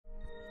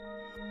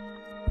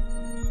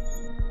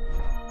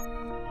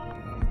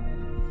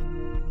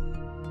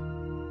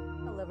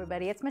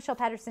everybody. It's Michelle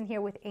Patterson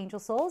here with Angel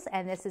Souls,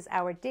 and this is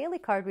our daily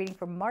card reading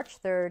for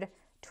March 3rd,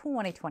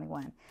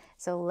 2021.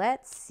 So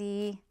let's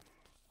see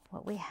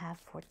what we have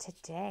for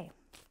today.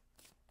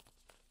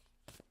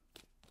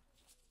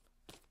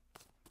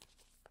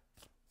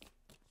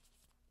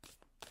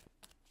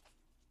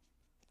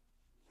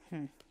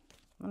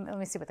 Let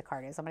me see what the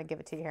card is. I'm going to give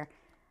it to you here.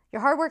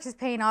 Your hard work is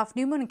paying off.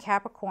 New moon in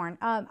Capricorn.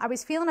 I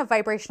was feeling a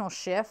vibrational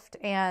shift,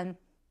 and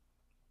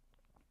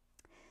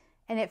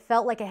it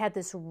felt like it had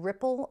this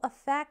ripple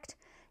effect.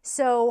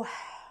 So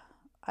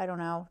I don't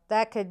know.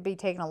 That could be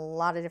taken a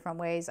lot of different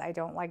ways. I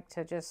don't like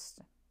to just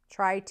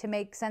try to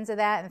make sense of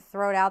that and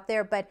throw it out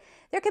there. But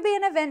there could be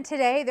an event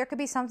today. There could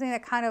be something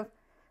that kind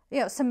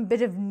of, some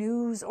bit of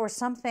news or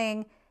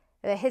something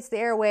that hits the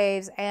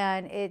airwaves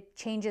and it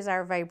changes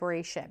our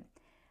vibration.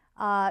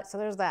 So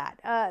there's that.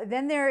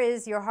 Then there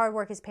is your hard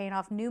work is paying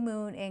off. New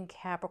moon in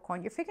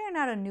Capricorn. You're figuring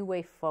out a new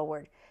way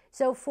forward.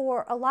 So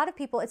for a lot of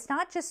people, it's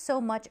not just so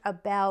much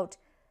about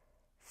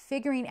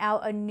figuring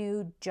out a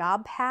new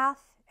job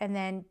path and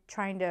then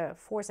trying to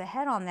force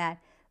ahead on that,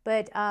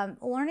 but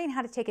learning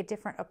how to take a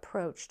different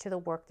approach to the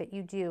work that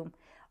you do,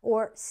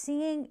 or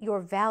seeing your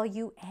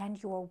value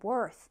and your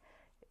worth,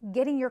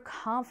 getting your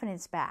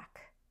confidence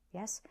back.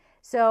 Yes.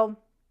 So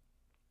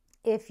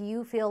if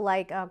you feel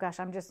like, oh gosh,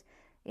 I'm just,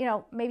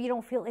 maybe you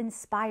don't feel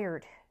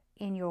inspired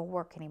in your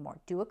work anymore,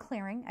 do a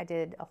clearing. I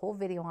did a whole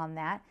video on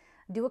that.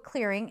 Do a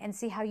clearing and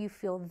see how you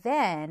feel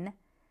then.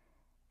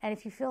 And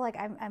if you feel like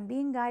I'm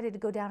being guided to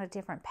go down a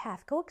different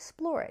path, go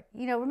explore it.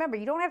 Remember,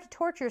 you don't have to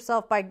torture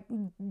yourself by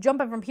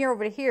jumping from here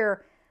over to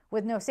here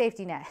with no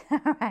safety net,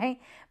 right?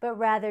 But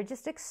rather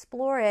just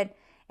explore it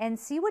and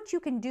see what you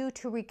can do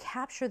to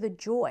recapture the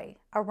joy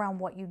around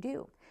what you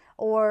do,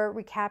 or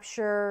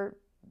recapture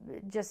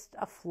just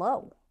a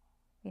flow.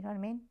 You know what I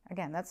mean?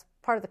 Again, that's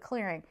part of the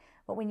clearing.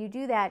 But when you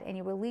do that and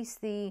you release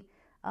the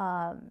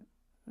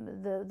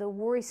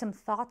worrisome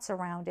thoughts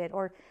around it,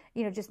 or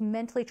just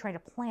mentally trying to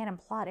plan and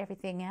plot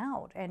everything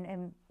out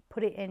and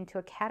put it into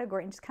a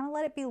category and just kind of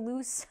let it be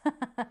loose.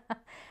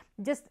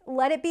 Just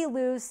let it be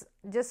loose.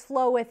 Just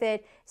flow with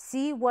it.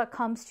 See what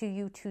comes to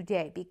you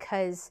today,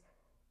 because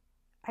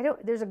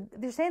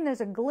they're saying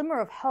there's a glimmer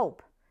of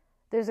hope.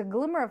 There's a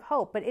glimmer of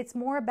hope, but it's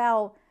more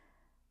about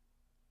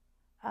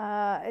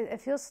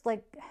it feels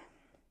like,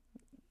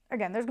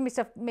 again, there's going to be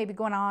stuff maybe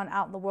going on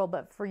out in the world,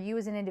 but for you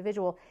as an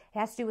individual, it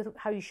has to do with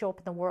how you show up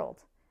in the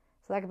world.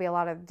 So that could be a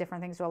lot of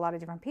different things to a lot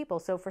of different people.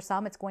 So for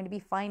some, it's going to be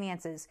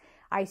finances.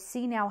 I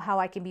see now how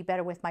I can be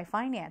better with my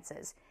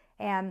finances.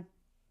 And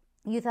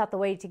you thought the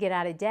way to get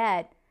out of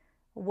debt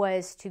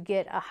was to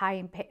get a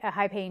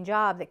high-paying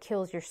job that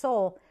kills your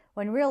soul,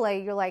 when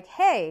really you're like,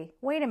 hey,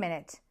 wait a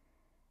minute.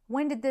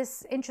 When did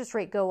this interest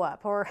rate go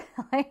up? Or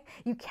like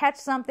you catch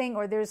something,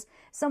 or there's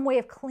some way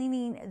of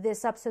cleaning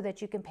this up so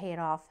that you can pay it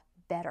off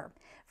better.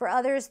 For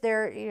others,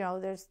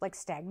 there's like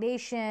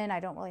stagnation. I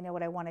don't really know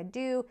what I want to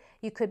do.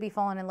 You could be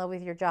falling in love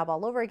with your job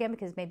all over again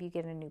because maybe you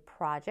get a new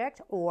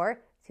project, or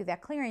through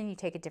that clearing, you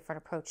take a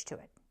different approach to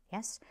it.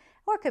 Yes.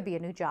 Or it could be a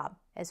new job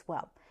as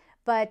well.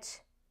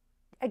 But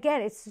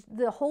again, it's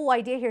the whole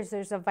idea here is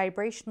there's a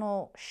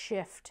vibrational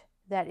shift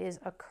that is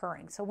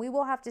occurring. So we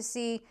will have to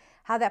see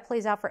how that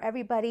plays out for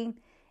everybody.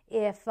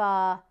 If,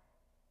 a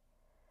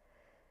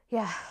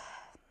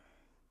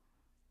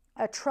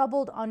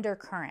troubled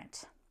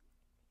undercurrent.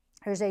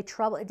 There's a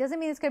trouble. It doesn't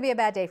mean it's going to be a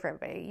bad day for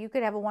everybody. You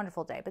could have a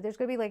wonderful day, but there's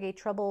going to be like a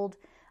troubled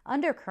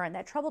undercurrent.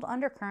 That troubled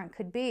undercurrent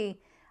could be,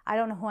 I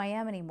don't know who I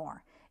am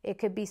anymore. It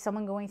could be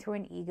someone going through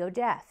an ego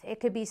death. It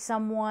could be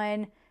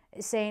someone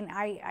saying,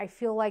 I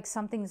feel like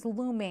something's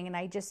looming and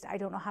I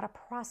don't know how to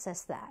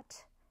process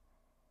that.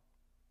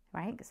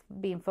 Right? 'Cause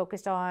being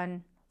focused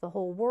on the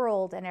whole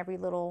world and every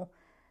little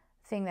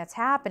thing that's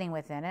happening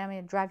within it, I mean,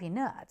 it'd drive you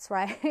nuts,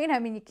 right?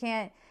 You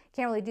can't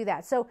really do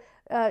that. So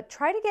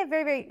try to get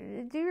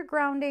do your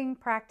grounding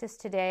practice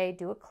today,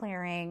 do a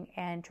clearing,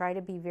 and try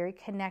to be very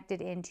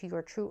connected into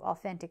your true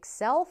authentic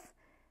self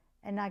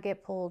and not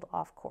get pulled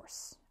off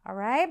course. All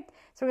right?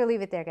 So we're going to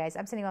leave it there, guys.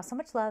 I'm sending you all so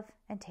much love,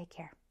 and take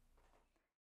care.